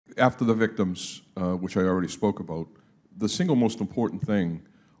After the victims, which I already spoke about, the single most important thing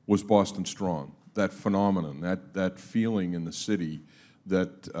was Boston Strong, that phenomenon, that feeling in the city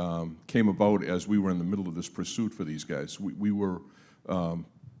that came about as we were in the middle of this pursuit for these guys. We were,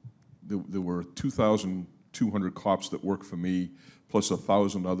 there were 2,200 cops that worked for me, plus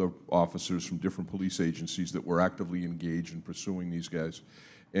 1,000 other officers from different police agencies that were actively engaged in pursuing these guys.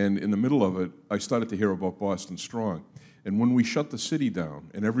 And in the middle of it, I started to hear about Boston Strong. And when we shut the city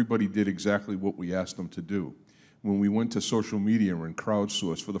down, and everybody did exactly what we asked them to do, when we went to social media and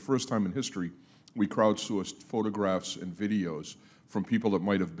crowdsourced, for the first time in history, we crowdsourced photographs and videos from people that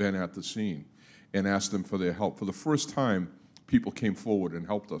might have been at the scene and asked them for their help. For the first time, people came forward and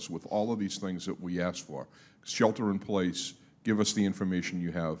helped us with all of these things that we asked for. Shelter in place, give us the information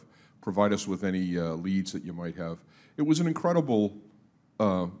you have, provide us with any leads that you might have. It was an incredible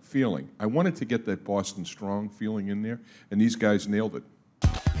feeling. I wanted to get that Boston Strong feeling in there, and these guys nailed it.